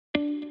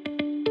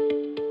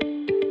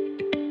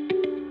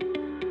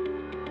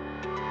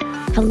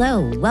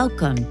Hello,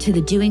 welcome to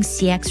the Doing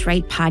CX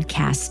Right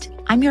podcast.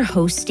 I'm your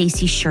host,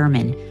 Stacy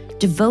Sherman,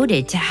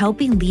 devoted to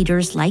helping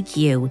leaders like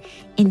you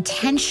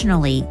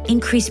intentionally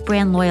increase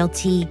brand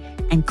loyalty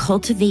and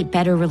cultivate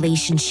better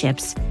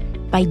relationships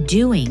by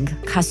doing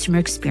customer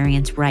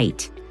experience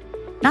right.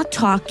 Not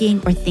talking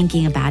or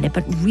thinking about it,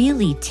 but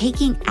really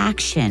taking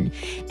action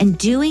and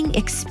doing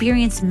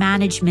experience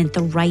management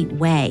the right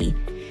way.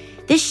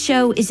 This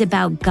show is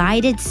about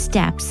guided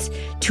steps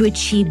to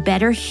achieve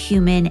better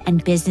human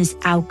and business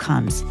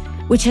outcomes,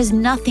 which has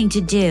nothing to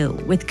do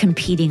with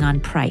competing on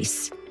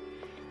price.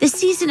 This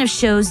season of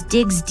shows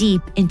digs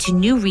deep into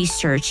new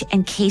research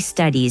and case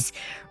studies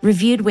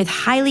reviewed with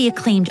highly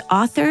acclaimed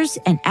authors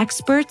and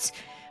experts.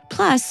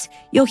 Plus,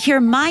 you'll hear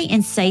my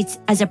insights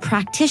as a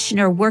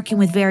practitioner working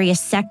with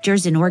various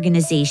sectors and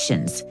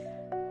organizations.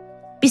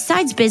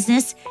 Besides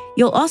business,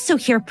 you'll also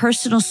hear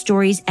personal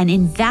stories and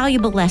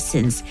invaluable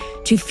lessons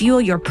to fuel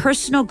your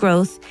personal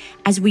growth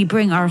as we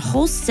bring our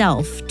whole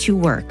self to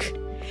work.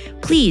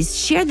 Please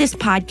share this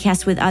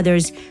podcast with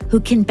others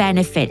who can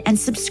benefit and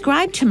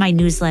subscribe to my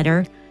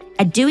newsletter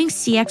at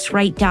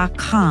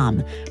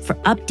doingcxright.com for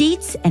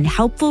updates and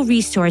helpful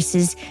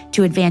resources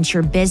to advance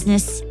your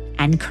business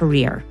and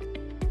career.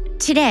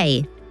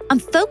 Today, I'm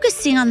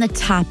focusing on the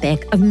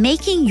topic of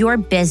making your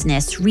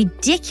business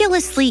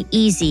ridiculously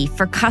easy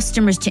for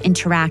customers to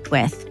interact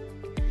with.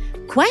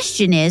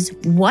 Question is,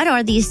 what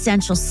are the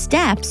essential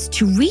steps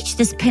to reach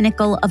this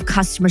pinnacle of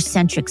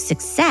customer-centric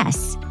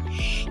success?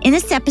 In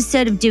this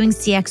episode of Doing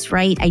CX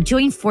Right, I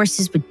join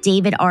forces with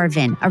David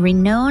Avrin, a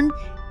renowned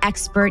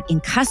expert in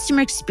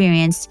customer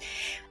experience,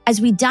 as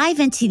we dive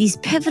into these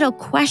pivotal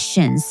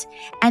questions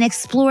and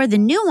explore the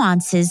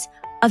nuances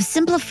of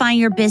simplifying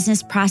your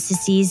business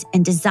processes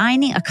and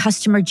designing a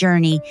customer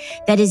journey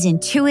that is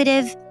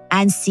intuitive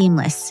and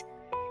seamless.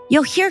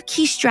 You'll hear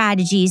key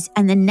strategies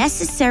and the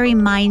necessary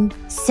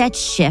mindset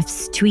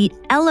shifts to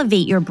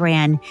elevate your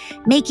brand,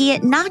 making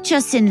it not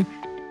just an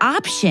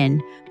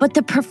option, but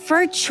the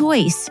preferred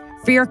choice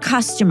for your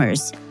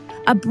customers,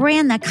 a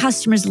brand that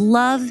customers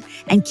love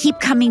and keep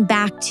coming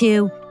back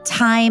to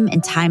time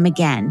and time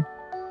again.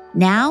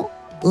 Now,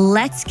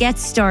 let's get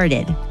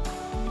started.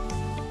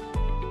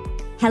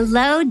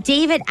 Hello,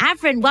 David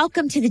Avrin.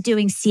 Welcome to the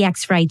Doing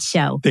CX Right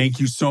show. Thank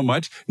you so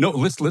much. No,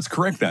 let's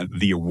correct that.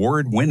 The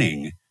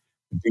award-winning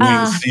Doing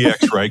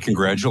CX Right.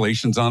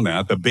 Congratulations on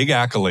that. The big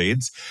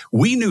accolades.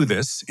 We knew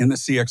this in the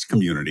CX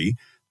community,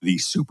 the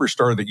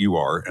superstar that you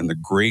are, and the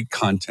great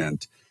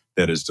content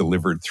that is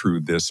delivered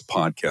through this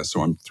podcast.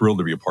 So I'm thrilled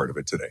to be a part of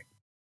it today.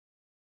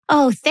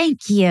 Oh,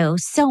 thank you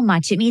so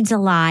much. It means a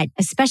lot,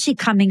 especially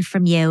coming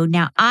from you.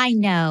 Now, I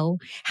know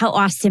how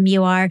awesome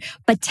you are,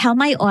 but tell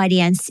my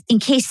audience, in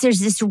case there's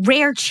this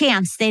rare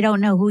chance they don't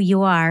know who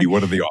you are.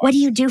 What are the odds? What do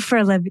you do for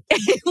a living? What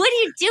do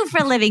you do for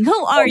a living?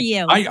 Who are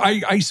you?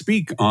 I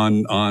speak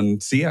on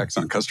CX,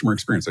 on customer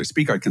experience. I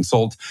speak, I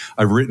consult.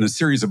 I've written a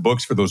series of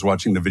books for those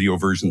watching the video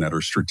version that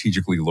are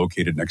strategically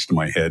located next to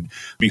my head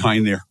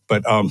behind there.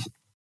 But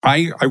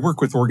I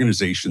work with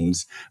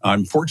organizations.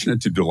 I'm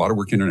fortunate to do a lot of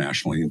work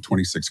internationally in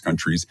 26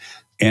 countries,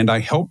 and I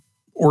help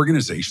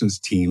organizations,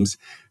 teams,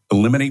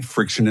 eliminate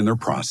friction in their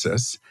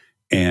process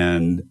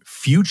and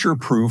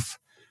future-proof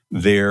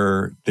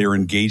their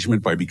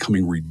engagement by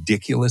becoming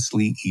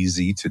ridiculously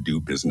easy to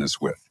do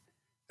business with.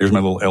 There's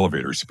my little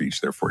elevator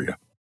speech there for you.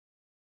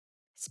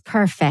 It's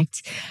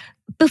perfect.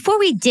 Before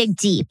we dig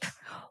deep,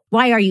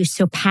 why are you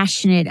so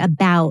passionate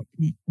about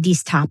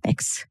these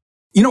topics?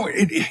 You know,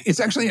 it's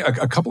actually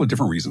a couple of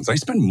different reasons. I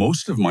spent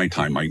most of my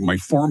time, my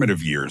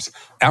formative years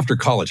after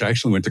college. I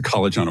actually went to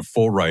college on a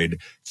full-ride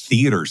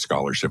theater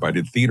scholarship. I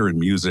did theater and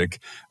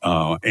music,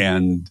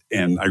 and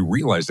I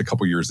realized a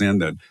couple years in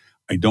that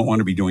I don't want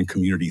to be doing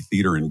community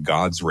theater in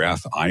God's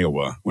Wrath,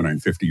 Iowa, when I'm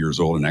 50 years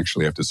old and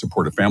actually have to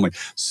support a family.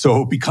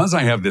 So because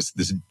I have this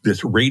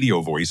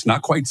radio voice,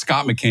 not quite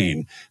Scott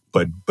McKain,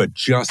 but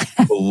just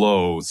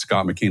below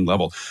Scott McKain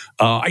level,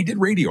 I did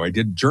radio, I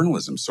did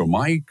journalism. So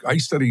I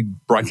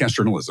studied broadcast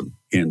journalism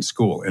in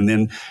school, and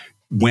then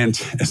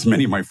went, as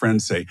many of my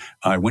friends say,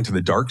 I went to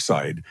the dark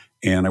side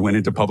and I went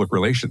into public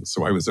relations.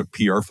 So I was a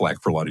PR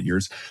flag for a lot of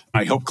years.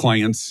 I helped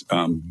clients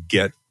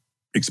get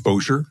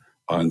exposure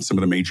on some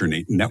of the major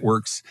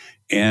networks,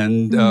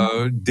 and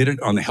did it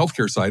on the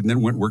healthcare side, and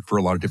then went work for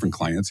a lot of different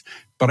clients.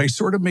 But I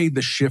sort of made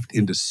the shift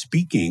into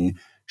speaking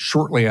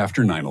shortly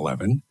after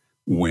 9/11,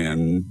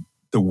 when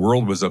the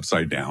world was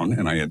upside down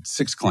and I had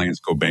 6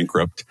 clients go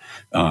bankrupt,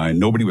 and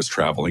nobody was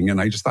traveling.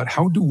 And I just thought,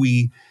 how do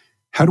we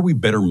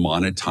better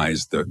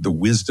monetize the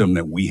wisdom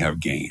that we have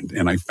gained?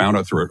 And I found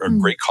out through a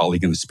great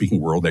colleague in the speaking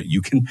world that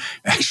you can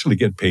actually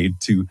get paid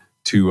to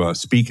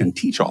speak and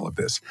teach all of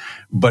this.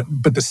 But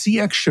the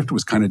CX shift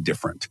was kind of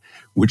different,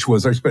 which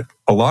was I spent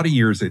a lot of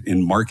years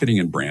in marketing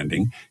and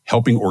branding,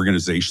 helping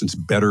organizations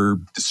better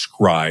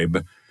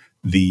describe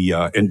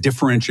and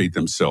differentiate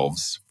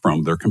themselves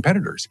from their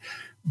competitors.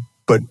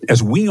 But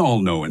as we all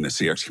know in the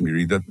CX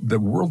community, the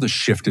world has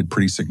shifted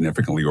pretty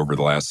significantly over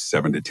the last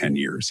 7 to 10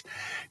 years.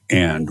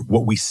 And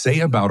what we say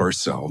about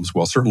ourselves,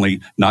 while certainly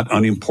not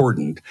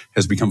unimportant,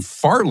 has become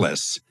far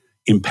less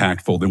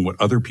impactful than what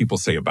other people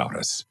say about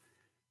us.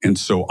 And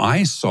so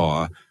I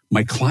saw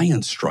my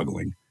clients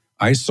struggling.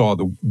 I saw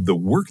the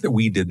work that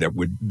we did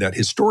that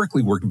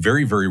historically worked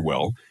very, very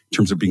well in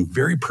terms of being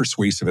very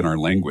persuasive in our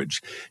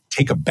language,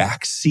 take a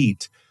back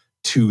seat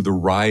to the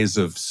rise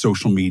of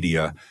social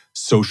media,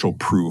 social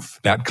proof,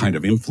 that kind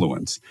of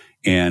influence.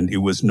 And it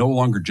was no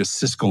longer just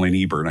Siskel and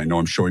Ebert. I know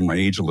I'm showing my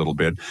age a little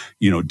bit,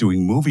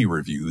 doing movie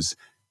reviews.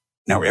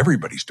 Now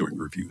everybody's doing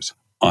reviews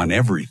on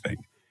everything.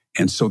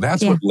 And so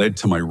that's what led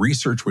to my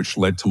research, which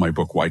led to my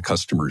book, Why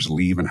Customers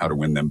Leave and How to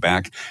Win Them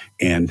Back.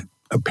 And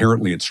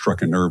apparently it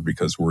struck a nerve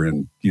because we're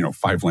in,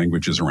 5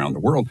 languages around the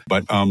world.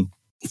 But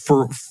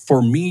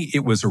for me,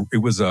 it was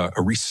a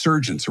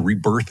resurgence, a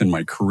rebirth in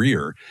my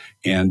career,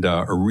 and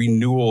a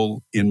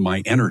renewal in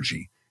my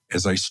energy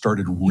as I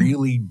started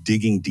really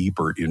digging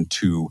deeper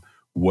into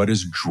what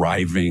is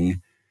driving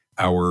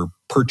our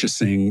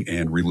purchasing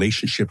and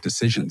relationship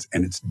decisions.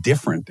 And it's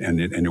different,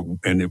 and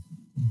it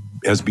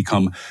has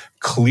become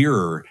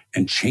clearer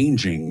and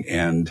changing.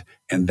 And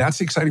that's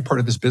the exciting part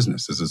of this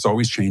business, is it's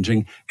always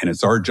changing. And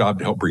it's our job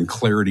to help bring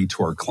clarity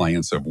to our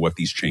clients of what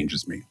these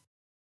changes mean.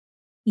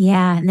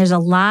 Yeah. And there's a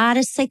lot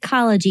of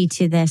psychology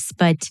to this,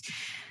 but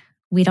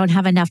we don't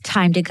have enough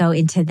time to go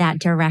into that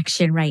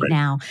direction right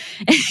now.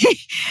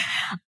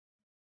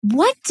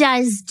 What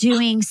does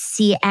doing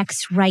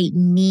CX right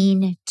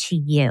mean to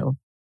you?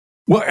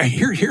 Well,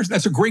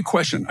 that's a great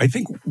question. I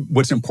think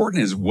what's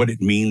important is what it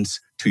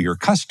means to your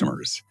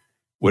customers,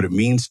 what it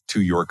means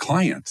to your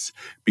clients,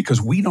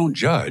 because we don't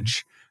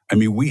judge. I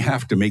mean, we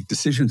have to make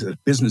decisions as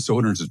business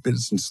owners, as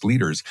business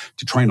leaders,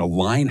 to try and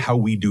align how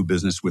we do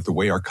business with the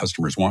way our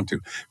customers want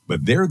to.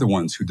 But they're the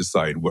ones who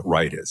decide what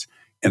right is.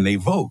 And they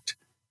vote.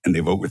 And they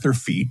vote with their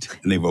feet,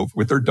 and they vote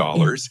with their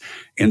dollars.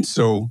 And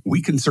so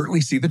we can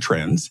certainly see the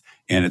trends,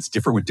 and it's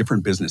different with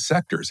different business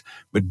sectors.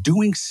 But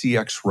doing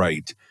CX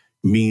right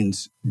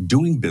means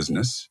doing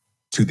business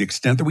to the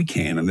extent that we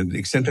can, and to the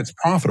extent that's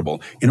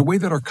profitable, in a way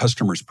that our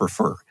customers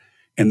prefer.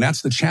 And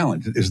that's the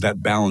challenge, is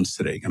that balance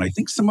today. And I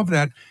think some of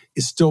that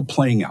is still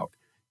playing out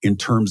in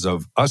terms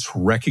of us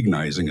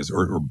recognizing,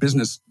 or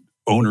business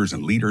owners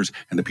and leaders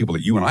and the people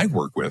that you and I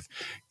work with,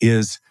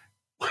 is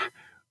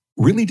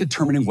really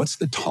determining what's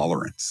the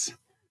tolerance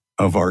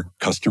of our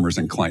customers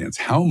and clients.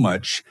 How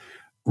much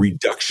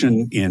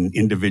reduction in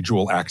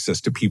individual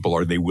access to people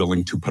are they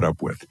willing to put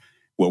up with?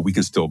 Well, we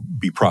can still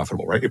be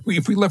profitable, right?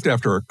 If we left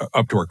up to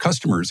our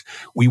customers,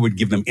 we would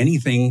give them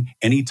anything,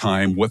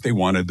 anytime, what they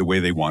wanted, the way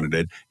they wanted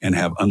it, and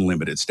have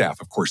unlimited staff.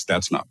 Of course,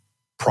 that's not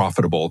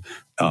profitable,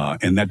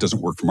 and that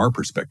doesn't work from our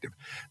perspective.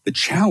 The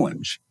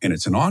challenge, and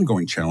it's an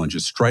ongoing challenge,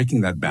 is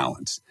striking that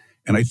balance.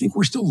 And I think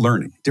we're still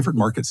learning different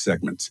market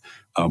segments.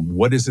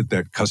 What is it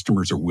that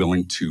customers are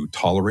willing to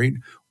tolerate?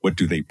 What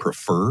do they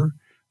prefer?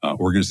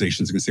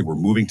 Organizations can say we're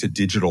moving to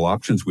digital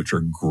options, which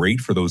are great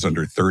for those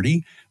under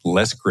 30,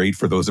 less great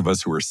for those of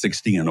us who are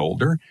 60 and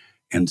older.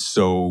 And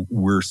so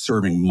we're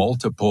serving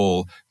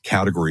multiple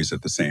categories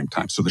at the same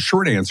time. So the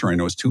short answer, I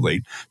know it's too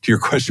late, to your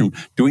question,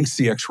 doing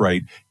CX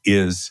right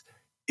is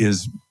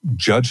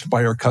judged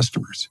by our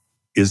customers.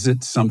 Is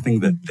it something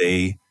that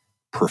they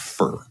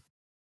prefer?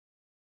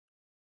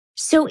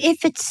 So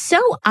if it's so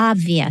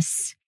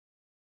obvious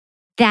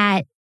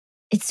that,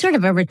 it's sort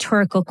of a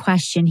rhetorical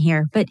question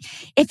here, but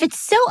if it's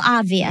so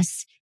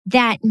obvious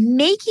that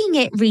making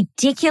it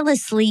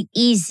ridiculously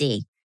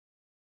easy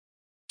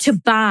to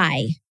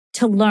buy,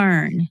 to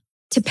learn,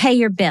 to pay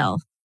your bill,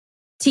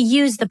 to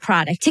use the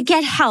product, to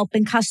get help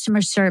in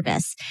customer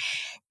service,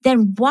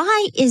 then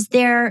why is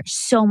there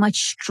so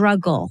much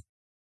struggle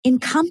in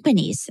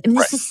companies? I mean,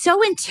 this is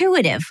so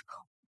intuitive.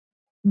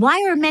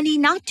 Why are many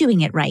not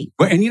doing it right?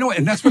 Well,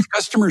 and that's what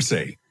customers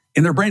say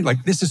in their brain.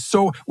 Like, this is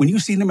so, when you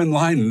see them in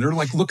line and they're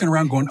like looking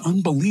around going,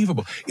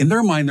 unbelievable. In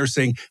their mind, they're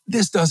saying,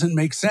 this doesn't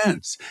make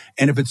sense.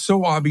 And if it's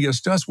so obvious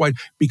to us, why?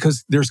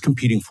 Because there's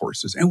competing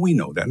forces. And we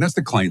know that. And that's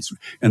the clients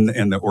and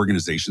the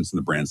organizations and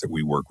the brands that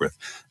we work with.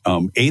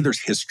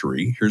 There's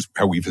history. Here's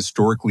how we've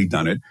historically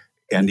done it.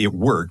 And it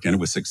worked and it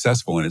was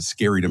successful, and it's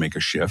scary to make a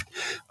shift.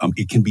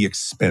 It can be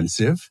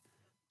expensive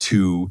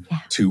to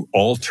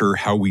alter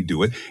how we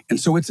do it. And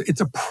so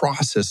it's a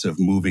process of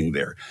moving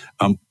there.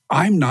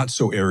 I'm not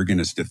so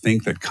arrogant as to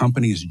think that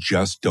companies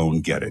just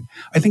don't get it.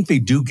 I think they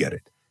do get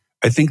it.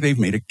 I think they've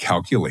made a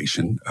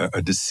calculation,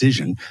 a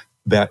decision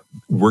that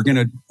we're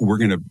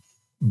gonna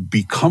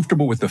be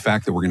comfortable with the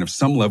fact that we're gonna have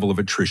some level of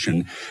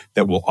attrition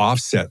that will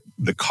offset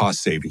the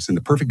cost savings. And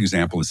the perfect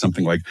example is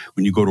something like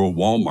when you go to a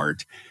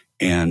Walmart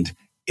and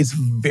it's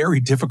very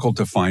difficult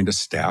to find a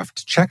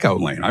staffed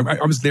checkout lane.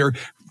 I was there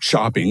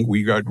shopping.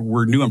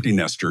 We're new empty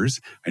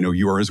nesters. I know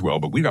you are as well,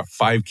 but we got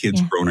 5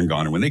 kids grown and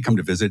gone. And when they come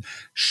to visit,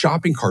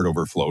 shopping cart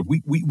overflowed.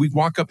 We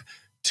walk up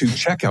to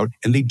checkout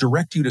and they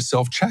direct you to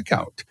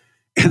self-checkout.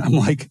 And I'm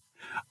like,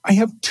 I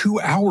have 2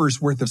 hours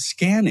worth of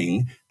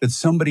scanning that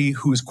somebody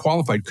who is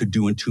qualified could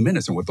do in 2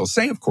 minutes. And what they'll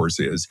say, of course,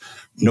 is,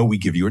 no, we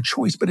give you a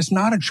choice, but it's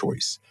not a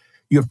choice.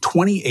 You have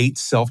 28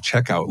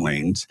 self-checkout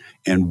lanes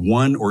and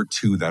 1 or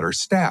 2 that are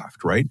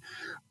staffed, right?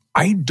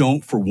 I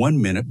don't for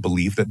 1 minute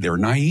believe that they're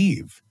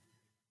naive.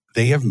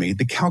 they have made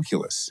the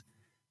calculus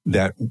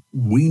that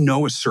we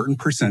know a certain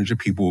percentage of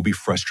people will be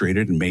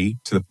frustrated and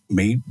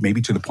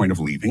maybe to the point of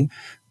leaving,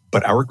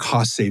 but our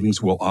cost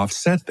savings will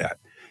offset that.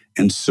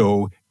 And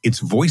so it's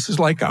voices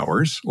like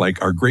ours,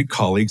 like our great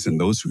colleagues and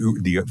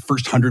the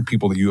first 100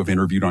 people that you have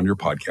interviewed on your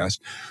podcast,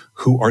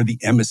 who are the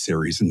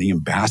emissaries and the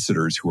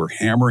ambassadors who are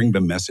hammering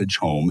the message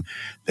home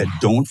that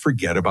don't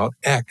forget about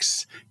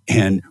X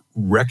and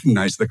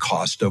recognize the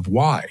cost of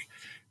Y.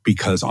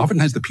 Because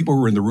oftentimes the people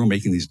who are in the room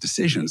making these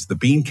decisions, the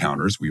bean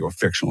counters, we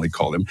affectionately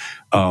call them,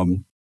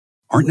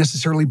 aren't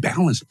necessarily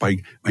balanced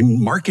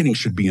marketing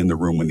should be in the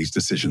room when these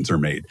decisions are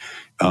made.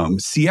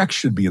 CX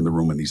should be in the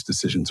room when these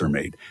decisions are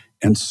made.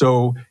 And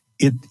so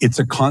it's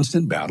a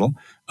constant battle.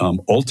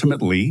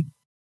 Ultimately,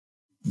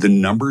 the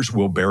numbers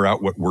will bear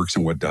out what works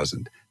and what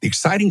doesn't. The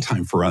exciting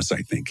time for us,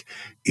 I think,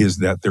 is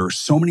that there are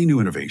so many new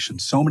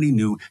innovations, so many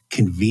new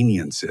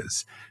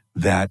conveniences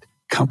that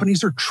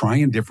companies are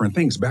trying different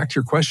things. Back to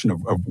your question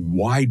of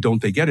why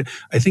don't they get it?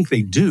 I think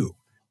they do.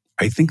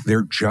 I think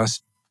they're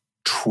just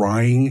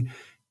trying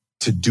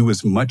to do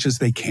as much as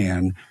they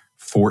can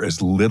for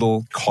as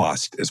little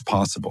cost as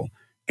possible.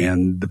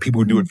 And the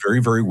people who do it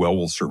very, very well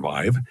will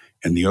survive,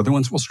 and the other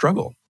ones will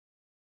struggle.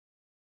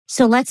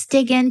 So let's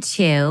dig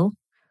into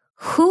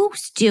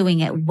who's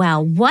doing it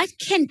well. What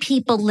can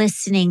people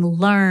listening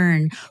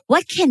learn?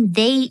 What can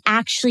they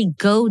actually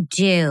go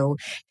do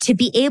to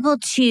be able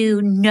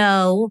to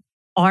know,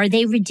 are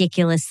they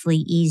ridiculously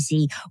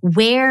easy?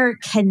 Where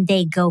can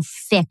they go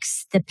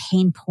fix the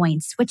pain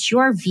points? What's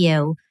your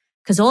view?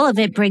 Because all of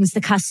it brings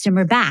the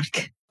customer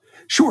back.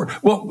 Sure.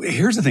 Well,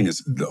 here's the thing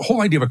is the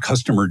whole idea of a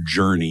customer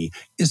journey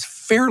is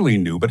fairly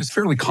new, but it's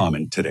fairly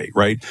common today,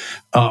 right?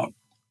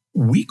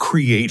 We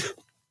create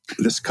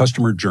this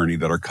customer journey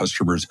that our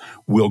customers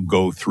will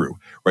go through,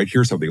 right?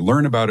 Here's how they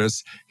learn about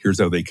us. Here's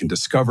how they can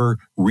discover,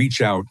 reach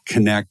out,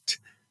 connect,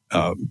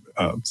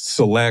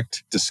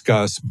 select,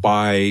 discuss,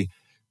 buy,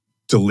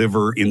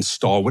 deliver,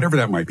 install, whatever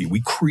that might be.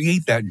 We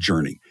create that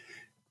journey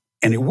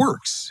and it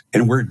works.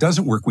 And where it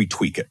doesn't work, we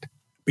tweak it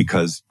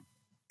because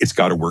it's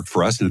got to work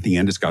for us. And at the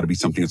end, it's got to be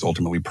something that's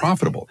ultimately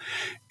profitable.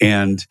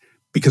 And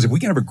because if we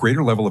can have a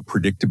greater level of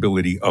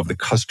predictability of the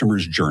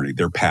customer's journey,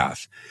 their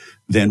path,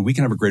 then we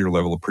can have a greater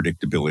level of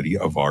predictability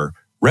of our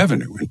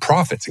revenue and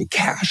profits and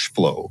cash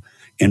flow.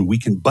 And we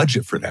can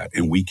budget for that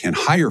and we can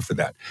hire for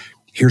that.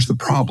 Here's the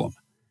problem.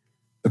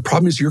 The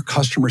problem is your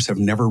customers have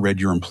never read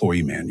your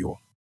employee manual.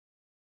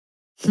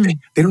 They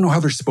don't know how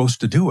they're supposed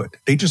to do it.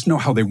 They just know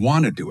how they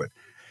want to do it.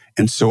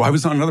 And so I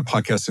was on another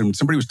podcast and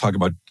somebody was talking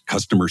about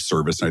customer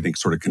service and I think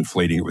sort of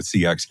conflating it with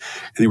CX.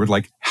 And they were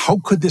like, how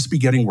could this be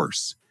getting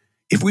worse?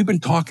 If we've been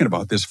talking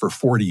about this for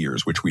 40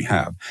 years, which we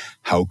have,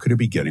 how could it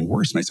be getting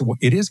worse? And I said, well,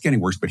 it is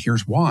getting worse, but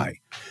here's why.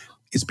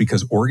 It's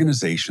because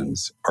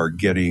organizations are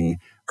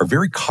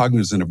very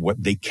cognizant of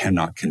what they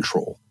cannot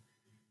control.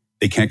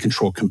 They can't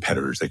control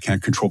competitors. They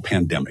can't control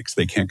pandemics.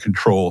 They can't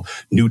control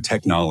new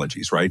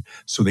technologies, right?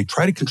 So they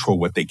try to control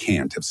what they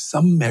can to have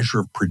some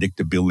measure of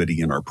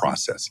predictability in our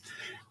process.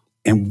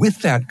 And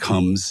with that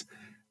comes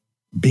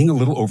being a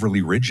little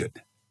overly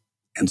rigid.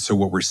 And so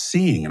what we're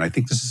seeing, and I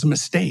think this is a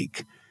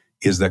mistake,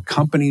 is that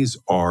companies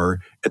are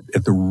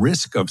at the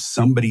risk of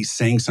somebody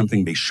saying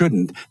something they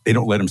shouldn't, they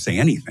don't let them say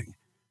anything,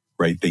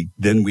 right?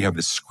 Then we have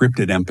this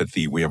scripted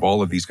empathy. We have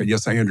all of these.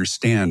 Yes, I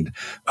understand,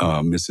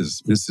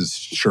 Mrs.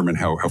 Sherman,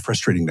 how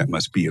frustrating that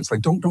must be. It's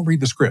like, don't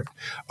read the script.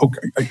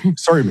 Okay,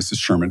 sorry, Mrs.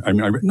 Sherman.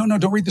 No,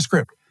 don't read the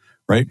script,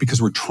 right?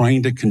 Because we're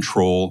trying to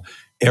control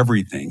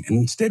everything. And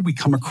instead we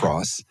come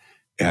across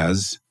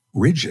as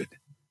rigid,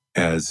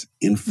 as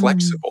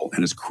inflexible,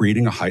 and as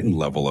creating a heightened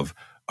level of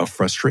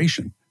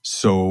frustration.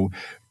 So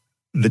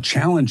the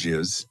challenge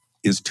is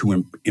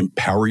to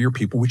empower your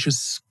people, which is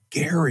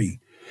scary.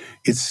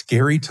 It's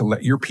scary to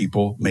let your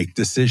people make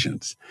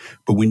decisions.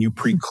 But when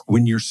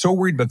you're so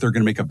worried that they're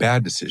going to make a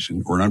bad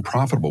decision or an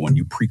unprofitable one,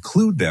 you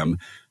preclude them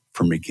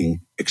from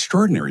making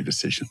extraordinary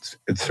decisions.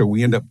 And so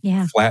we end up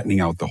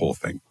flattening out the whole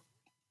thing.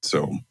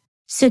 So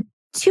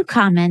two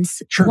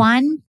comments. Sure.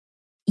 One,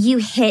 you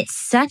hit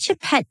such a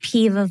pet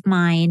peeve of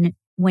mine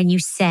when you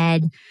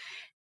said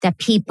that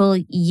people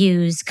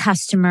use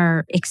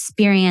customer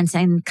experience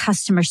and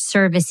customer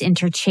service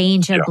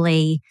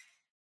interchangeably.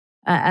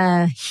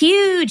 A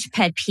huge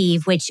pet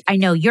peeve, which I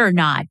know you're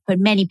not, but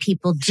many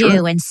people do.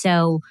 Sure. And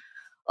so,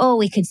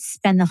 we could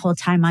spend the whole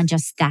time on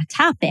just that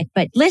topic.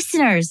 But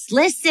listeners,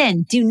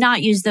 listen, do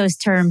not use those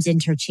terms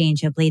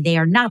interchangeably. They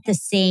are not the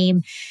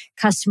same.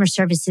 Customer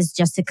service is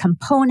just a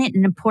component,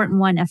 an important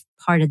one, a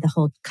part of the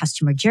whole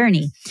customer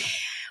journey.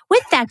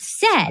 With that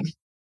said,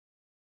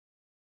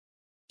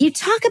 you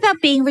talk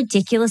about being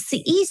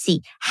ridiculously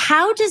easy.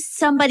 How does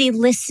somebody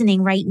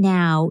listening right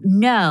now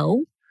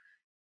know,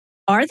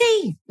 are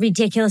they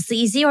ridiculously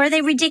easy or are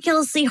they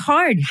ridiculously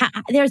hard?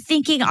 They're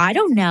thinking, I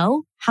don't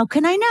know. How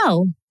can I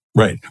know?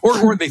 Right.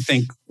 Or they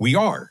think we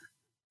are,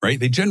 right?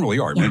 They generally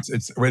are. Yeah.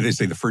 It's where they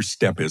say the first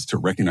step is to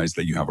recognize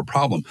that you have a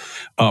problem.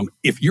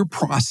 If your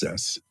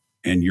process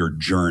and your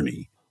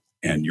journey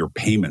and your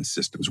payment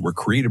systems were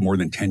created more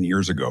than 10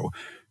 years ago,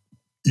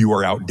 you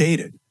are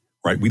outdated.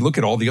 right? We look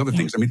at all the other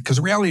things. I mean, because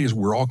the reality is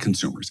we're all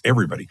consumers,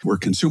 everybody. We're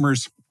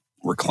consumers,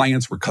 we're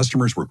clients, we're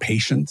customers, we're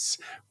patients.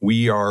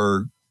 We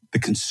are the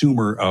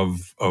consumer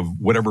of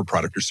whatever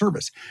product or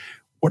service.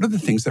 What are the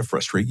things that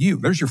frustrate you?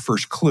 There's your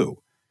first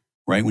clue,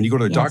 right? When you go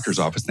to the doctor's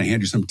office, they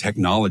hand you some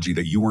technology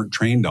that you weren't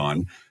trained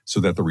on so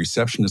that the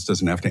receptionist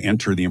doesn't have to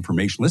enter the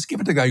information. Let's give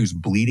it to the guy who's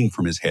bleeding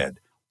from his head.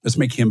 Let's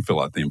make him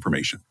fill out the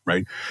information,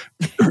 right?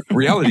 The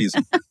reality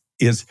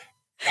is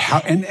how,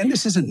 and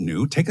this isn't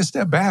new. Take a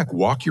step back,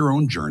 walk your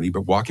own journey,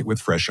 but walk it with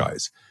fresh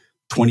eyes.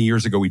 20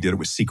 years ago, we did it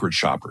with secret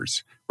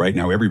shoppers. Right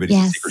now, everybody's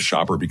a secret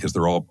shopper because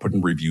they're all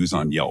putting reviews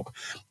on Yelp.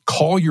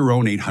 Call your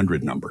own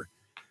 800 number.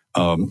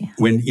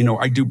 When,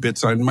 I do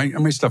bits on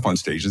my stuff on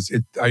stage,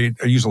 I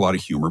use a lot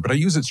of humor, but I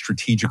use it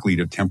strategically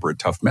to temper a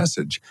tough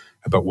message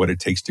about what it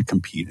takes to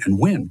compete and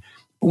win.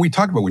 When we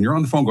talk about when you're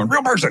on the phone going,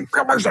 real person,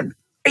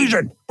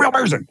 Asian, real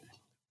person.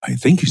 I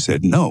think you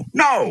said no,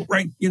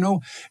 right?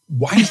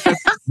 Why is that?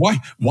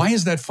 why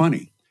is that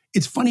funny?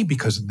 It's funny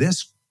because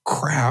this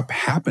crap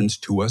happens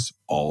to us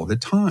all the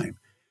time.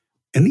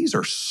 And these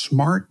are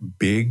smart,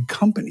 big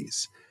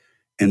companies.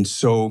 And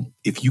so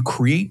if you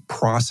create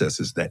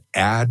processes that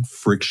add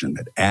friction,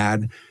 that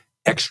add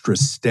extra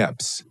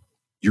steps,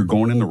 you're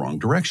going in the wrong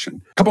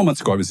direction. A couple of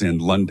months ago, I was in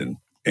London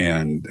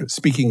and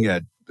speaking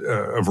at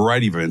a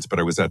variety of events, but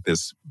I was at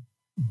this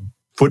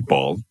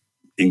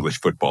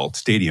English football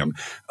stadium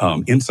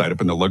inside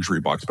up in the luxury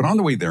box. But on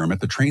the way there, I'm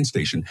at the train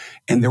station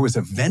and there was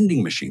a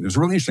vending machine. It was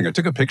really interesting. I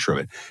took a picture of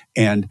it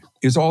and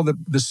it was all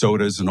the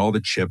sodas and all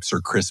the chips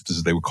or crisps,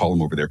 as they would call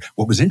them over there.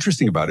 What was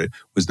interesting about it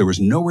was there was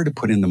nowhere to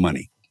put in the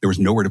money. There was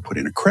nowhere to put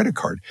in a credit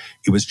card.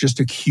 It was just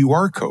a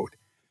QR code.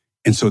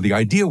 And so the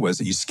idea was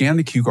that you scan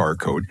the QR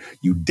code,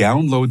 you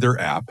download their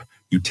app,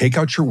 you take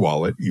out your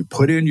wallet, you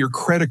put in your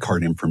credit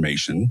card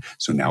information.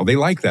 So now they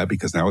like that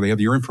because now they have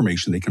your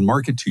information, they can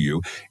market to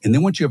you. And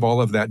then once you have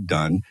all of that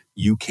done,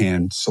 you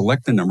can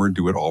select the number and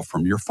do it all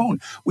from your phone,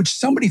 which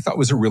somebody thought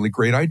was a really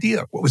great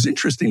idea. What was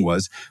interesting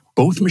was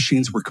both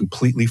machines were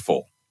completely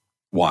full.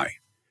 Why?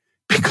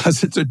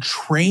 Because it's a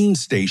train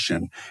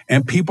station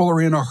and people are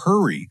in a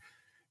hurry.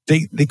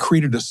 They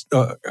created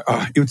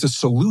it was a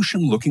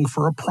solution looking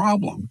for a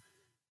problem.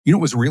 It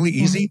was really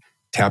easy?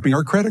 Tapping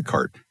our credit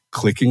card,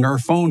 clicking our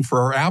phone for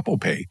our Apple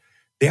Pay.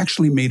 They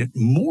actually made it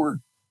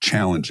more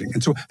challenging.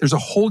 And so there's a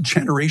whole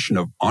generation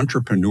of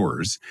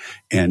entrepreneurs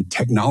and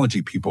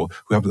technology people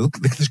who have look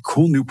at this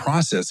cool new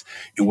process.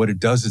 And what it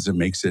does is it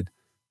makes it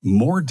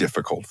more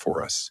difficult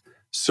for us.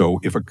 So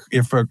if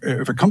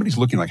a company's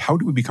looking like, how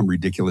do we become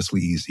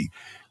ridiculously easy?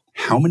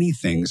 How many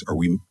things are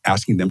we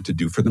asking them to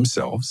do for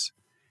themselves?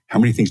 How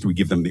many things do we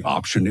give them the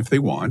option if they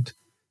want,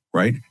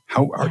 right?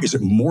 Is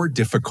it more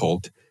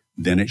difficult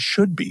than it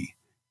should be?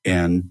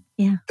 And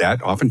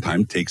that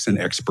oftentimes takes an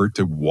expert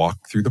to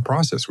walk through the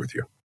process with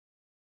you.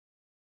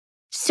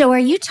 So are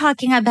you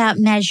talking about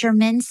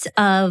measurements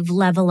of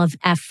level of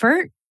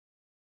effort?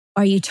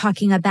 Or are you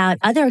talking about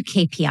other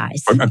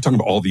KPIs? I'm talking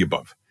about all the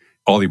above.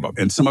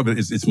 And some of it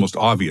it's most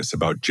obvious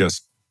about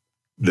just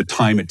the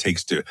time it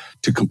takes to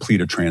complete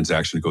a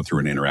transaction, to go through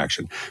an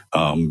interaction,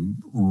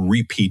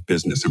 repeat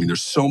business. I mean,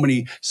 there's so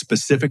many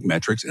specific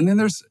metrics, and then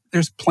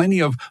there's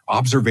plenty of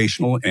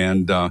observational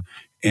and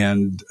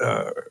I'm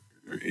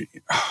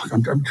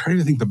trying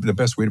to think the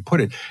best way to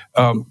put it.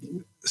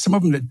 Some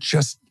of them that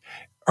just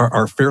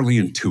are fairly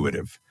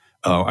intuitive.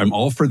 I'm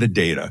all for the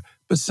data,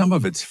 but some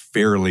of it's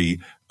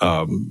fairly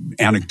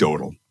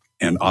anecdotal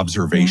and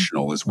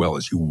observational as well.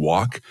 As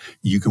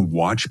you can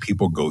watch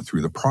people go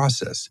through the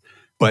process.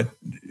 But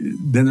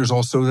then there's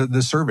also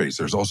the surveys.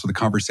 There's also the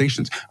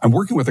conversations. I'm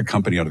working with a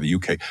company out of the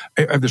UK.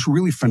 I have this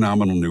really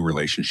phenomenal new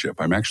relationship.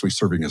 I'm actually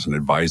serving as an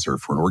advisor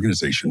for an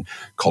organization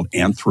called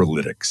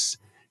Anthralytics.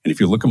 And if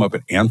you look them up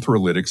at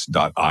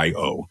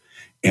anthralytics.io,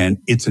 and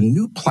it's a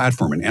new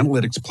platform, an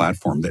analytics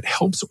platform that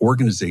helps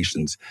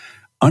organizations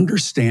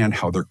understand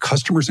how their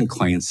customers and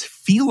clients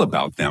feel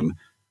about them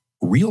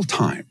real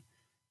time,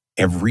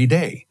 every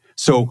day.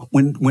 So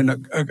when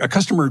a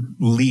customer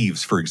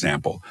leaves, for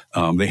example,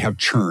 they have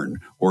churn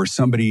or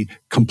somebody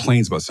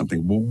complains about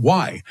something. Well,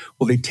 why?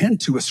 Well, they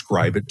tend to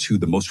ascribe it to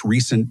the most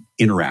recent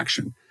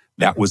interaction.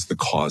 That was the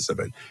cause of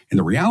it. And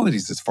the reality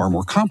is it's far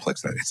more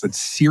complex than that. It's a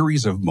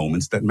series of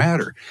moments that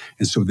matter.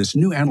 And so this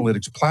new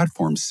analytics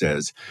platform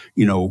says,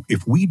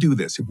 if we do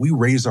this, if we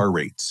raise our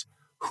rates,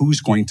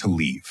 who's going to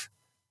leave,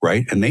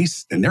 right? And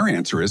their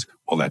answer is,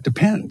 well, that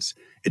depends.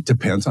 It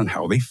depends on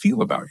how they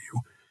feel about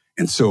you.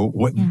 And so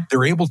what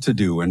they're able to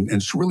do, and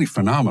it's really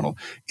phenomenal,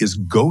 is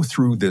go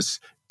through this,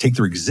 take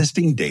their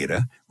existing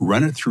data,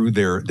 run it through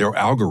their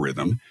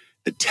algorithm,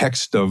 the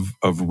text of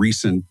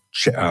recent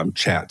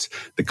chats,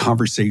 the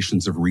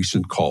conversations of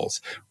recent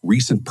calls,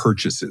 recent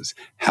purchases,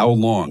 how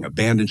long,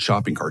 abandoned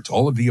shopping carts,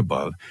 all of the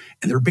above.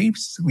 And they're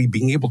basically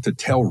being able to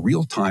tell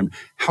real time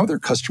how their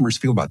customers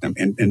feel about them.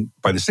 And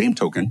by the same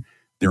token,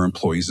 their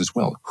employees as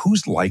well.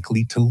 Who's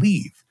likely to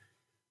leave?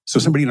 So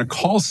somebody in a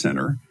call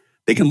center,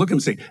 they can look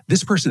and say,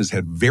 this person has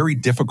had very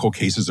difficult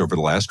cases over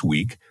the last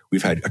week.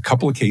 We've had a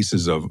couple of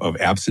cases of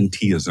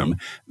absenteeism.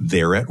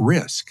 They're at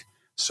risk.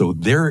 So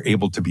they're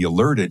able to be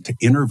alerted to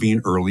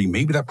intervene early.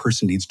 Maybe that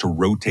person needs to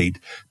rotate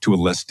to a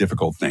less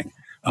difficult thing.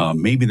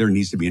 Maybe there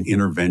needs to be an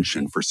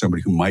intervention for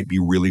somebody who might be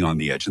really on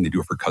the edge, and they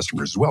do it for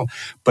customers as well.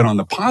 But on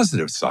the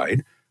positive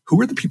side,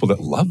 who are the people that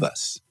love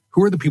us?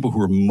 Who are the people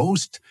who are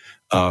most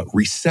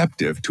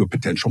receptive to a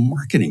potential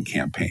marketing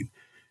campaign?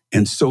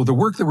 And so the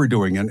work that we're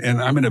doing,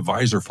 and I'm an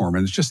advisor for them,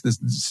 and it's just the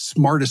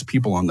smartest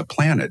people on the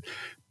planet.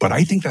 But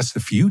I think that's the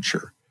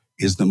future,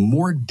 is the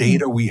more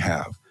data we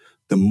have,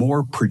 the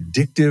more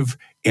predictive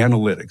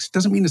analytics.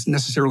 Doesn't mean it's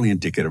necessarily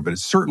indicative, but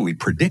it's certainly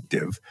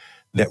predictive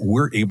that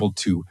we're able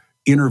to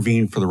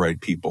intervene for the right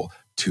people,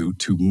 to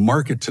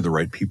market to the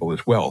right people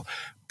as well.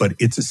 But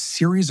it's a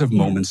series of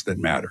moments that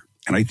matter.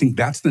 And I think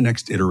that's the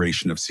next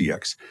iteration of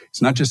CX.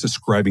 It's not just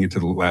ascribing it to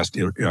the last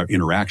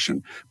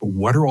interaction, but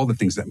what are all the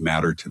things that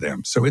matter to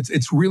them? So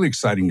it's really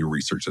exciting new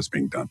research that's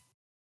being done.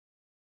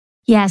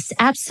 Yes,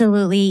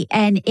 absolutely.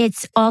 And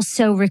it's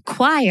also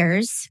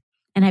requires,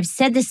 and I've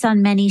said this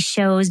on many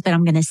shows, but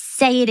I'm going to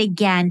say it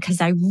again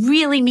because I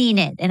really mean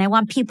it. And I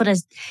want people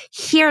to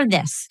hear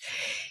this.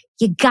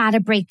 You got to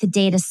break the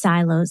data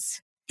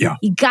silos. Yeah.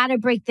 You got to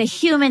break the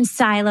human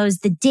silos,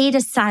 the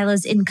data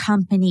silos in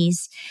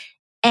companies.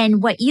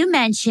 And what you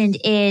mentioned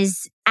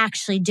is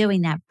actually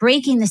doing that,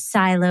 breaking the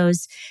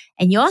silos.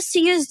 And you also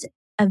used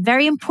a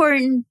very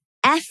important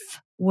F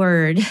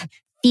word,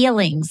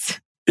 feelings.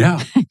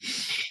 Yeah.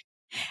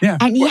 Yeah.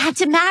 And you have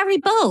to marry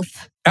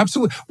both.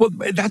 Absolutely. Well,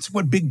 that's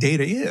what big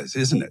data is,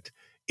 isn't it?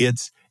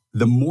 It's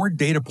the more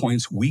data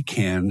points we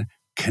can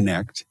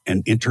connect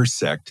and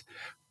intersect,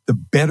 the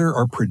better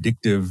our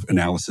predictive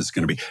analysis is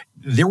going to be.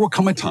 There will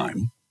come a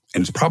time,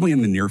 and it's probably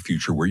in the near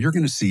future, where you're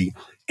going to see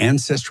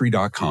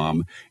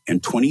Ancestry.com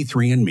and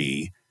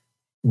 23andMe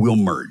will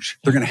merge.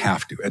 They're going to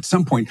have to. At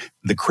some point,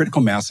 the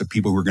critical mass of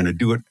people who are going to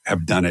do it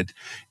have done it,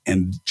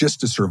 and just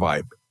to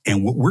survive.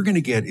 And what we're going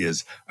to get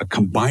is a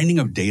combining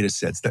of data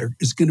sets that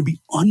is going to be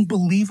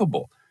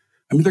unbelievable.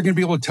 I mean, they're going to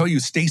be able to tell you,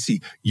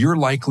 Stacy, you're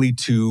likely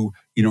to,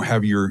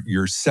 have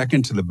your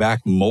second to the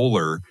back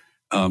molar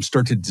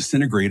start to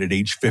disintegrate at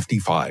age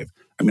 55.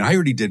 I mean, I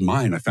already did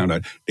mine. I found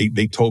out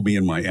they told me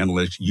in my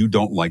analytics, you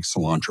don't like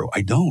cilantro.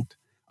 I don't.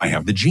 I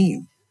have the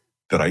gene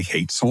that I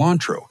hate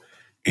cilantro.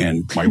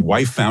 And my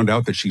wife found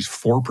out that she's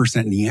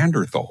 4%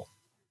 Neanderthal.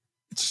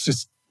 It's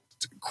just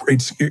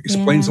great. It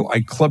explains. Yeah.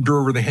 I clubbed her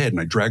over the head and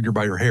I dragged her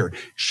by her hair.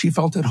 She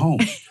felt at home.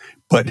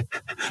 But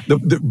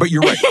but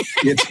you're right.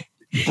 It's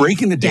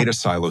breaking the data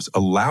silos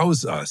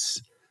allows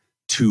us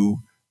to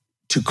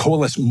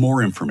coalesce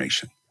more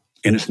information.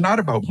 And it's not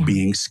about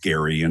being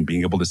scary and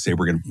being able to say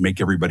we're going to make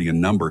everybody a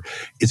number.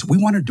 It's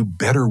we want to do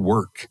better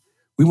work.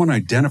 We want to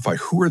identify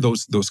who are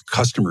those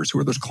customers, who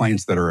are those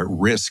clients that are at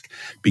risk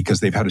because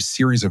they've had a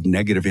series of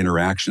negative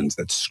interactions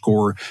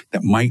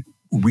that might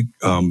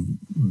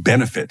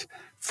benefit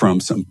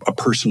from a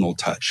personal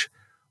touch.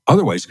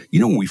 Otherwise,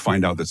 when we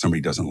find out that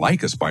somebody doesn't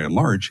like us by and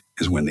large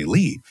is when they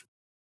leave.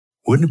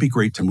 Wouldn't it be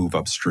great to move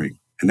upstream?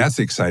 And that's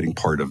the exciting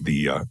part of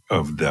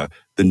the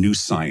new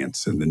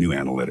science and the new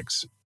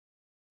analytics.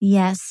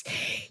 Yes.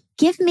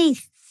 Give me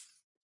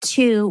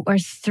 2 or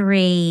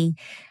 3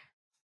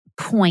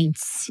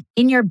 points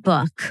in your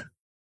book.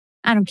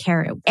 I don't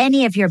care,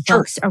 any of your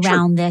books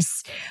around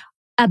this,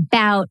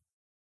 about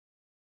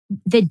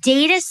the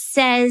data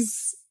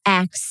says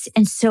X,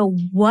 and so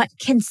what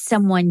can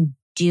someone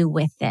do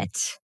with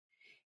it?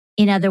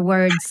 In other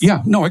words...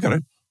 Yeah, no, I got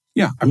it.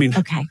 Yeah, I mean,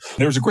 okay.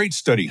 There's a great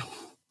study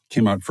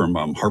came out from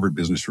Harvard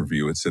Business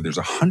Review. It said there's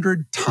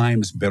 100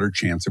 times better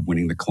chance of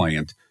winning the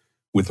client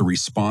with a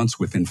response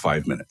within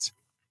 5 minutes.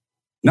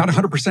 Not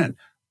 100%,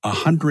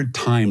 100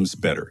 times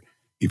better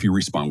if you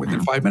respond within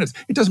 5 minutes.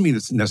 It doesn't mean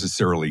it's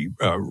necessarily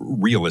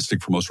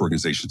realistic for most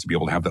organizations to be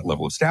able to have that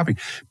level of staffing.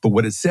 But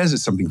what it says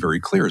is something very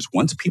clear, is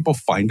once people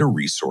find a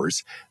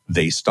resource,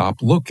 they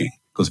stop looking.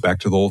 Goes back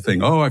to the whole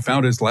thing, I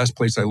found it, it's the last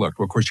place I looked.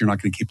 Well, of course, you're not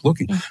going to keep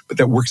looking, but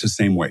that works the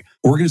same way.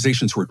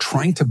 Organizations who are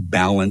trying to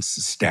balance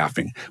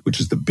staffing, which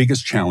is the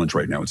biggest challenge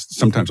right now.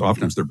 It's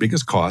oftentimes their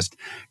biggest cost,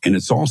 and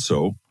it's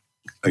also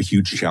a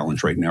huge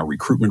challenge right now.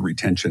 Recruitment,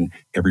 retention,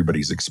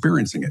 everybody's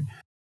experiencing it.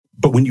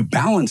 But when you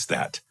balance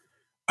that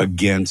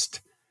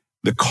against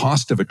the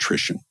cost of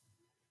attrition,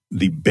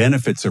 the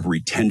benefits of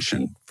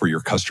retention for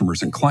your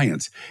customers and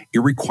clients, it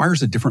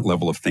requires a different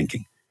level of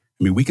thinking.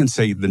 I mean, we can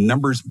say the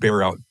numbers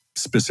bear out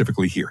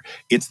specifically here.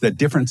 It's the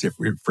difference, if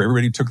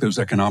everybody took those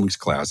economics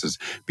classes,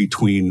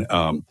 between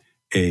a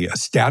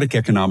static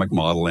economic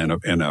model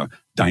and a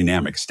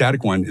dynamic.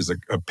 Static one is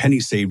a penny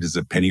saved is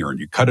a penny earned.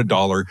 You cut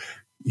 $1,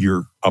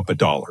 you're up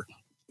 $1.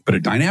 But a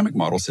dynamic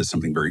model says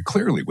something very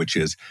clearly, which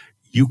is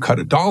you cut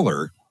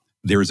 $1,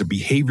 there is a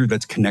behavior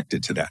that's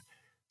connected to that.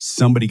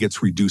 Somebody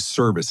gets reduced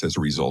service as a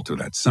result of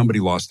that.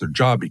 Somebody lost their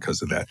job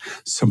because of that.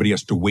 Somebody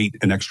has to wait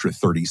an extra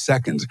 30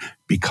 seconds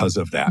because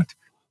of that.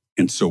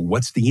 And so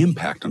what's the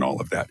impact on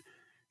all of that?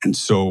 And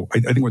so I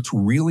think what's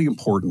really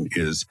important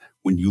is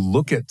when you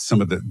look at some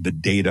of the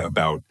data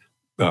about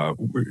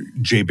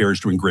Jay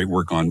Baer's doing great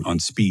work on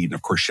speed, and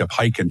of course Shep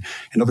Hyken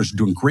and others are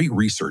doing great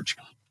research.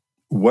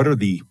 What are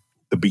the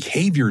the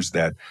behaviors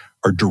that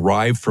are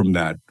derived from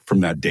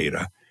that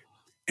data,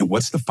 and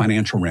what's the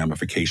financial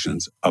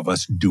ramifications of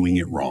us doing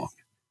it wrong,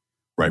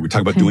 right? We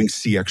talk about doing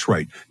CX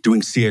right.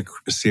 Doing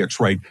CX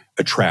right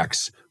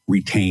attracts,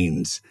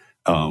 retains,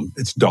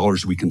 it's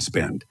dollars we can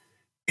spend.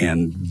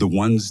 And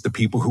the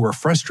people who are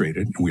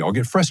frustrated, and we all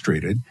get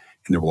frustrated,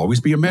 and there will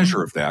always be a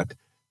measure of that,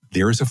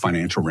 there is a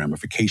financial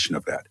ramification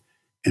of that.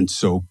 And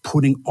so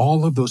putting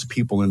all of those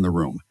people in the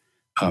room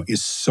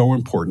is so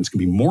important. It's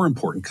going to be more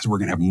important because we're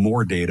going to have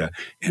more data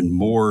and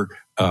more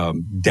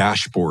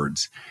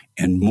dashboards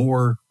and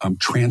more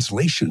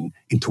translation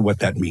into what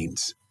that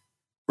means,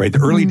 right? The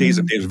early days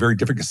of data was very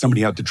different because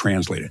somebody had to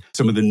translate it.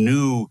 Some of the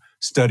new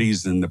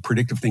studies and the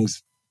predictive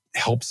things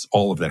helps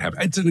all of that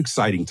happen. It's an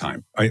exciting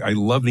time. I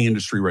love the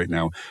industry right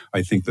now.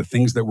 I think the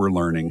things that we're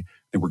learning,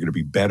 that we're going to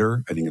be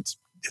better. I think it's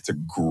a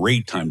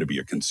great time to be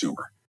a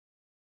consumer.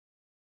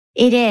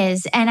 It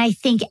is. And I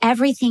think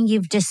everything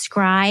you've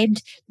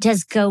described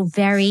does go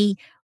very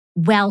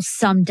well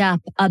summed up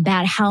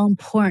about how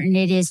important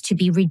it is to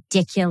be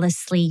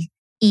ridiculously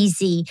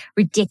easy,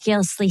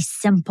 ridiculously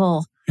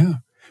simple. Yeah.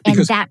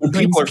 Because and that when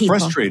brings people are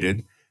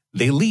frustrated,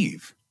 they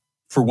leave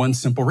for one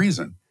simple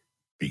reason,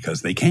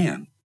 because they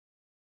can.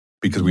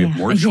 Because we have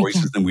more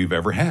choices than we've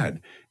ever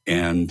had.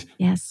 And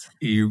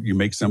you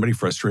make somebody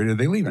frustrated,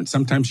 they leave. And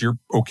sometimes you're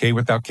okay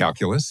without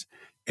calculus.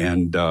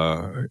 And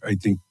I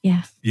think,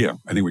 I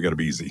think we got to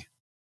be easy.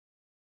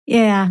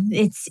 Yeah,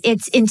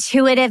 it's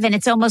intuitive and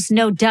it's almost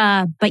no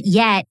duh, but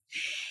yet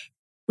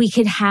we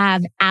could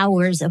have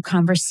hours of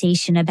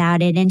conversation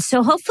about it. And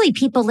so hopefully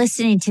people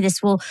listening to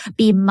this will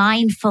be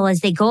mindful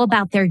as they go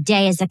about their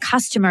day as a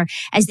customer,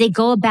 as they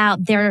go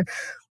about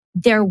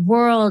their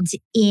world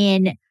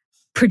in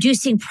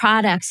producing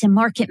products and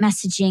market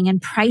messaging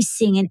and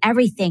pricing and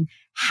everything.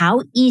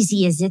 How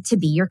easy is it to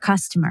be your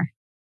customer?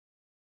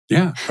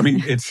 Yeah. I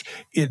mean,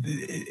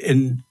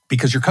 and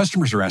because your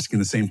customers are asking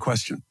the same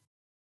question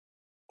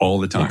all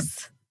the time,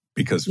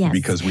 because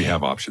we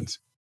have options.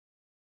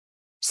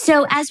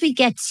 So as we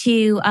get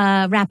to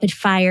rapid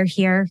fire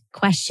here,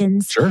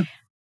 questions. Sure.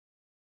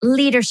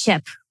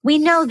 Leadership. We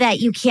know that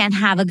you can't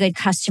have a good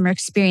customer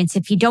experience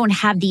if you don't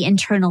have the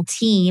internal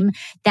team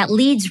that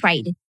leads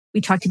right. We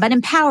talked about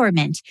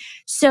empowerment.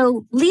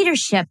 So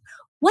leadership,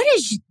 what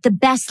is the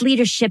best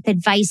leadership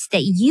advice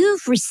that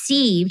you've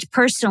received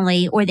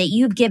personally or that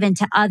you've given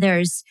to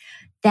others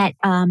that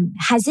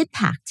has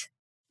impact?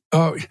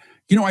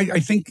 I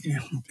think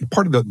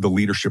part of the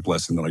leadership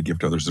lesson that I give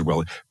to others as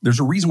well, there's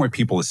a reason why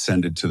people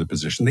ascended to the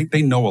position.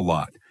 They know a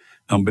lot,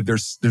 but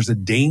there's a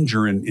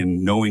danger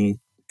in knowing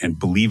and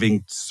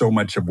believing so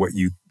much of what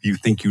you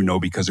think you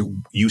know because it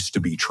used to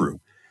be true.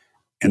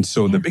 And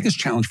so the biggest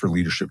challenge for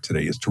leadership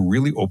today is to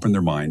really open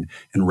their mind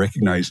and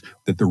recognize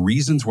that the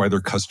reasons why their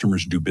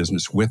customers do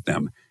business with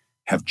them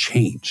have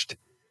changed.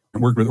 I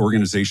work with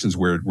organizations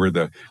where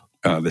the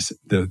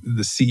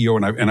CEO,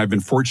 and I've been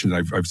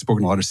fortunate. I've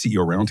spoken to a lot of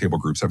CEO roundtable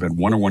groups. I've had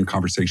one-on-one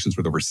conversations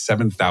with over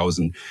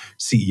 7,000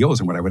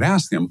 CEOs. And when I would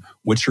ask them,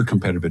 what's your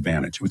competitive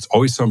advantage? It's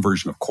always some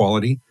version of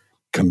quality,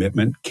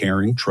 commitment,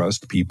 caring,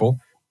 trust, people.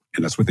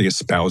 And that's what they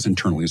espouse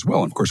internally as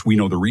well. And of course, we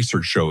know the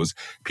research shows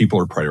people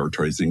are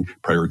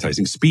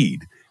prioritizing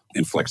speed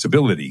and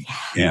flexibility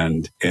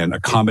and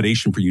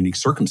accommodation for unique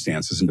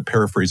circumstances. And to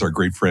paraphrase our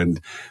great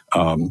friend,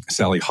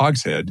 Sally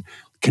Hogshead,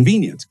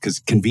 convenience, because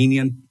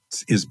convenience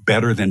is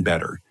better than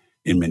better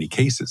in many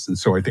cases. And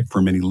so I think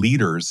for many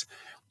leaders,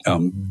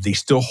 they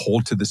still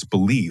hold to this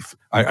belief.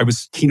 I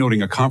was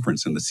keynoting a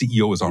conference and the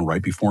CEO was on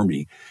right before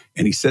me.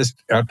 And he says,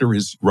 after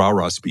his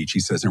rah-rah speech,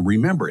 he says, and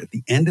remember, at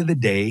the end of the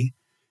day,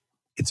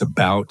 it's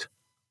about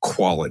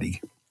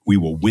quality. We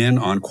will win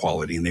on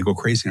quality. And they go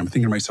crazy. And I'm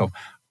thinking to myself,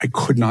 I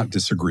could not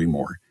disagree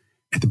more.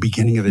 At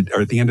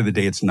the end of the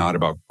day, it's not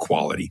about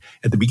quality.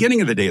 At the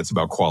beginning of the day, it's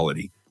about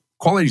quality.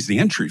 Quality is the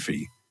entry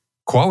fee.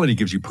 Quality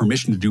gives you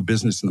permission to do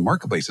business in the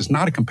marketplace. It's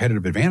not a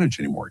competitive advantage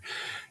anymore.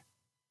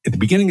 At the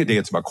beginning of the day,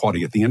 it's about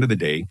quality. At the end of the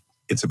day,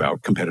 it's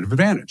about competitive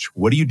advantage.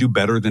 What do you do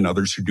better than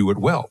others who do it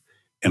well?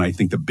 And I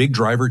think the big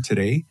driver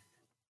today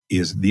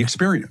is the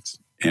experience.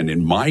 And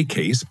in my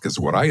case, because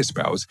what I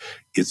espouse,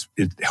 is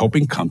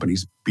helping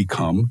companies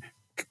become,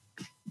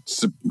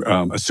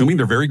 assuming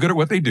they're very good at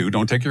what they do,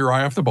 don't take your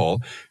eye off the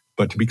ball,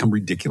 but to become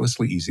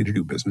ridiculously easy to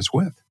do business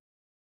with.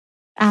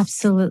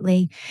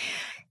 Absolutely.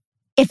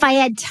 If I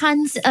had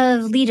tons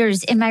of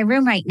leaders in my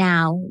room right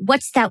now,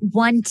 what's that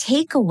one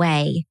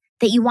takeaway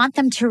that you want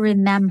them to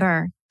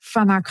remember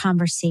from our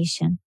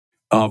conversation?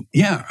 I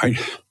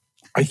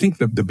think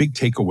the big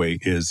takeaway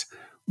is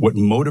what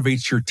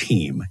motivates your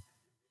team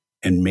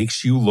and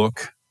makes you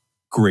look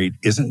great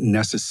isn't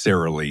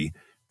necessarily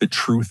the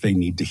truth they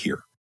need to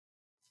hear.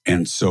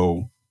 And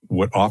so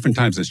what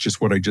oftentimes is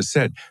just what I just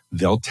said.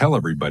 They'll tell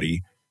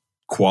everybody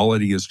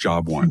quality is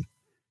job one.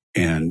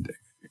 And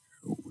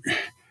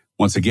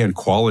once again,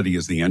 quality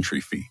is the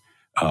entry fee.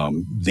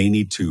 They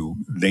need to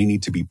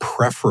be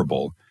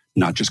preferable,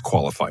 not just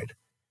qualified.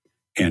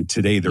 And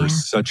today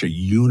there's such a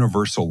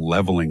universal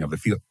leveling of the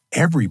field.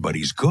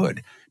 Everybody's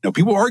good. Now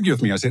people argue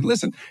with me. I say,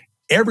 listen,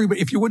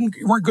 everybody, if you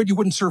weren't good, you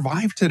wouldn't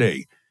survive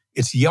today.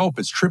 It's Yelp,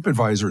 it's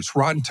TripAdvisor, it's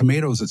Rotten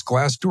Tomatoes, it's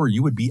Glassdoor.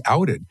 You would be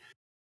outed.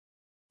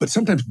 But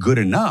sometimes good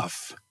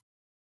enough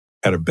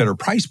at a better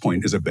price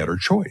point is a better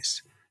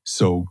choice.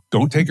 So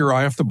don't take your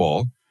eye off the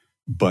ball,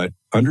 but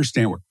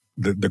understand what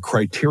the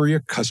criteria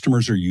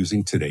customers are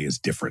using today is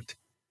different.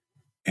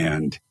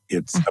 And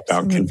it's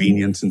about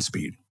convenience and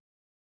speed.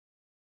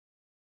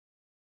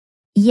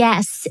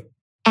 Yes.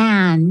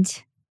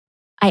 And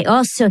I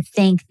also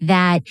think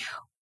that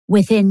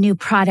within new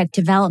product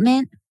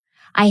development,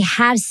 I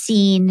have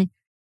seen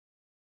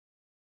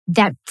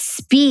that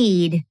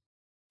speed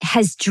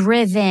has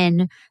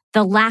driven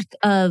the lack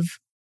of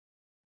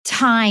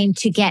time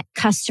to get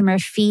customer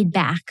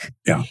feedback.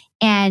 Yeah.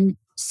 And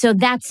so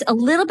that's a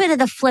little bit of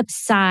the flip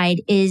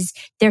side is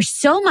there's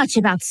so much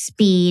about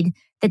speed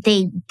that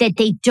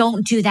they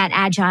don't do that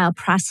agile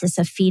process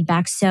of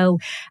feedback. So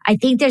I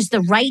think there's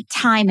the right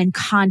time and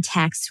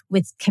context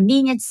with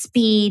convenience,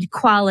 speed,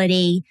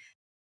 quality,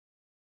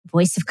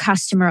 voice of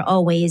customer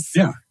always.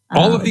 Yeah.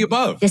 All of the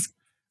above.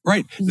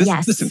 Right.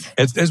 Yes. Listen,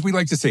 as we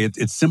like to say,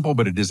 it's simple,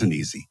 but it isn't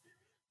easy.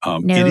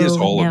 It is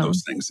all of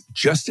those things,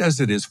 just as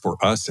it is for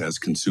us as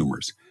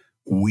consumers.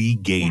 We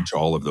gauge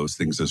all of those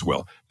things as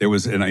well. There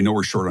was, and I know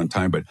we're short on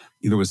time, but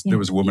there was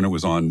a woman who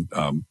was on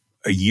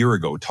a year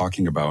ago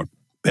talking about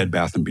Bed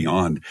Bath &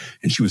 Beyond,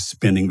 and she was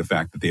spinning the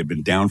fact that they had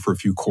been down for a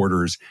few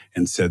quarters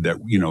and said that,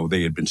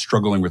 they had been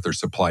struggling with their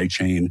supply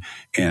chain.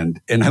 And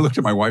I looked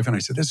at my wife and I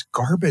said, this is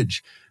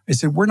garbage. I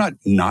said, we're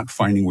not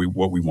finding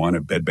what we want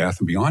at Bed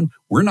Bath & Beyond.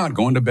 We're not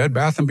going to Bed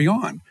Bath &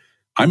 Beyond.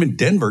 I'm in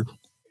Denver.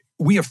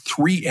 We have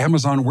 3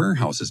 Amazon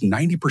warehouses.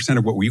 90%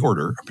 of what we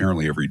order,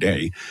 apparently every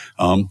day,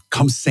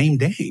 comes same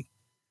day.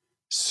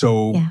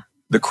 So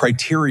the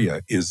criteria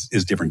is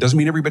different. Doesn't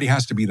mean everybody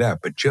has to be that,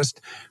 but just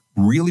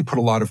really put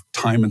a lot of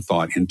time and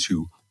thought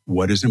into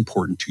what is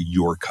important to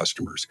your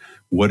customers.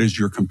 What is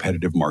your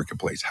competitive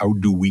marketplace? How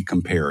do we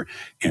compare?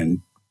 And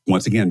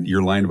once again,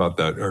 your line about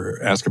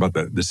ask about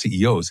the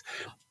CEOs.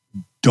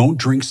 Don't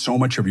drink so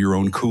much of your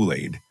own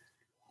Kool-Aid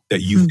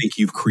that you think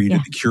you've created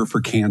the cure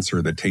for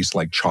cancer that tastes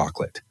like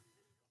chocolate.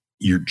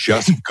 You're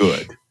just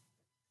good.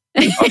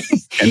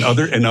 and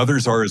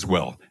others are as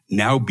well.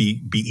 Now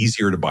be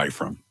easier to buy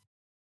from.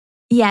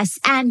 Yes.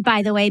 And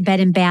by the way,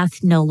 Bed &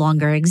 Bath no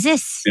longer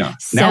exists. Yeah.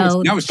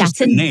 So now it's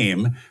just a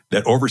name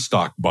that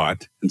Overstock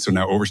bought. And so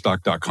now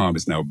Overstock.com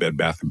is now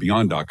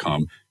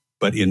BedBathAndBeyond.com,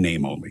 but in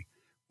name only.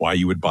 Why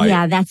you would buy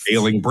a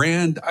failing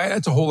brand,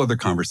 that's a whole other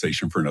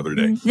conversation for another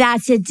day.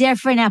 That's a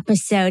different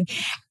episode.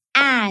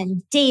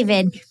 And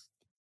David,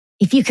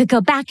 if you could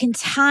go back in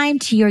time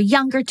to your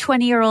younger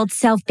 20-year-old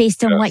self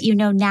based on what you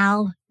know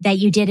now that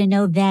you didn't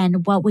know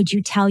then, what would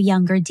you tell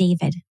younger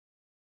David?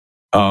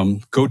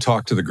 Go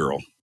talk to the girl.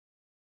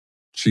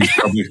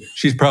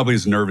 She's probably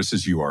as nervous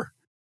as you are.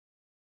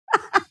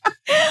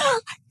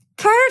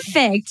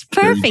 Perfect.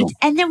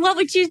 And then what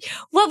would you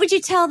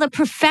tell the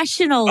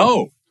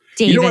professional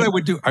David? You know what I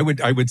would do?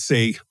 I would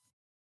say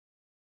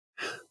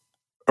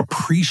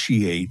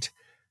appreciate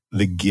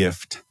the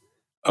gift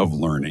of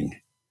learning.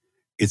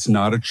 It's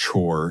not a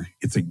chore,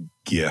 it's a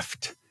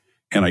gift.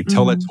 And I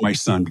tell that to my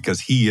son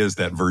because he is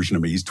that version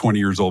of me. He's 20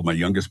 years old, my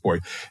youngest boy.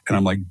 And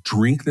I'm like,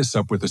 drink this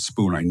up with a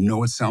spoon. I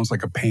know it sounds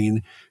like a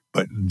pain,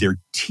 but they're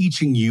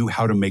teaching you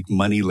how to make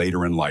money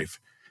later in life.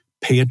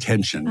 Pay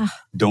attention.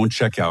 Don't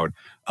check out.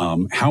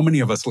 How many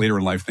of us later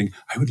in life think,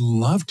 I would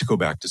love to go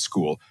back to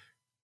school,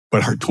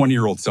 but our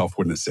 20-year-old self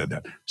wouldn't have said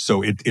that.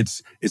 So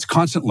it's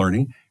constant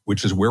learning,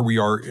 which is where we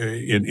are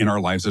in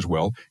our lives as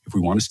well. If we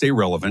want to stay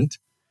relevant,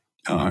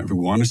 if we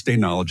want to stay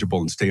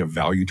knowledgeable and stay of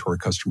value to our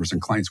customers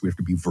and clients, we have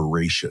to be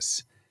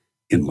voracious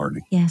in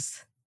learning.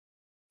 Yes.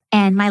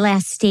 And my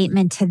last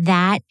statement to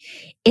that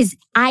is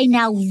I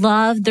now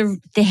love the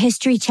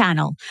History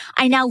Channel.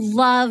 I now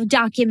love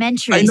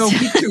documentaries. I know,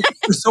 me too.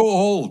 We're so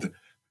old.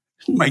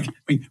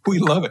 We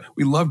love it.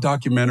 We love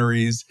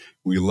documentaries.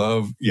 We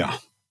love,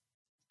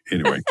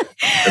 Anyway,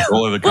 that's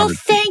all other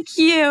conversation. Well, thank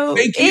you.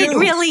 Thank you. It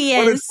really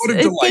is. What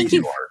a delight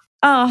you are.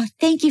 Oh,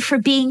 thank you for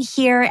being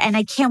here. And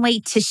I can't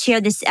wait to share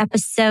this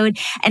episode.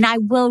 And I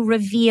will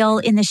reveal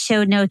in the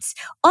show notes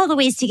all the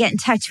ways to get in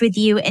touch with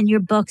you and your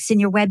books and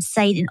your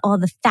website and all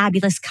the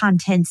fabulous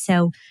content.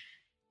 So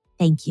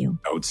thank you.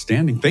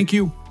 Outstanding. Thank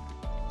you.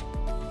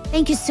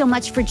 Thank you so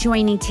much for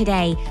joining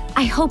today.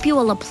 I hope you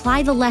will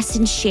apply the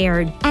lessons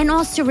shared and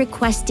also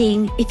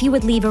requesting if you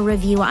would leave a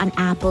review on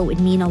Apple would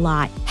mean a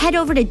lot. Head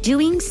over to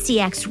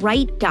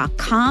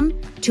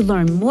doingcxright.com to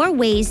learn more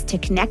ways to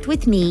connect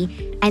with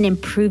me and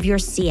improve your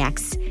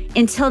CX.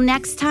 Until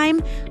next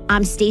time,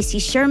 I'm Stacy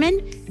Sherman,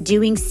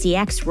 Doing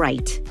CX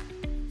Right.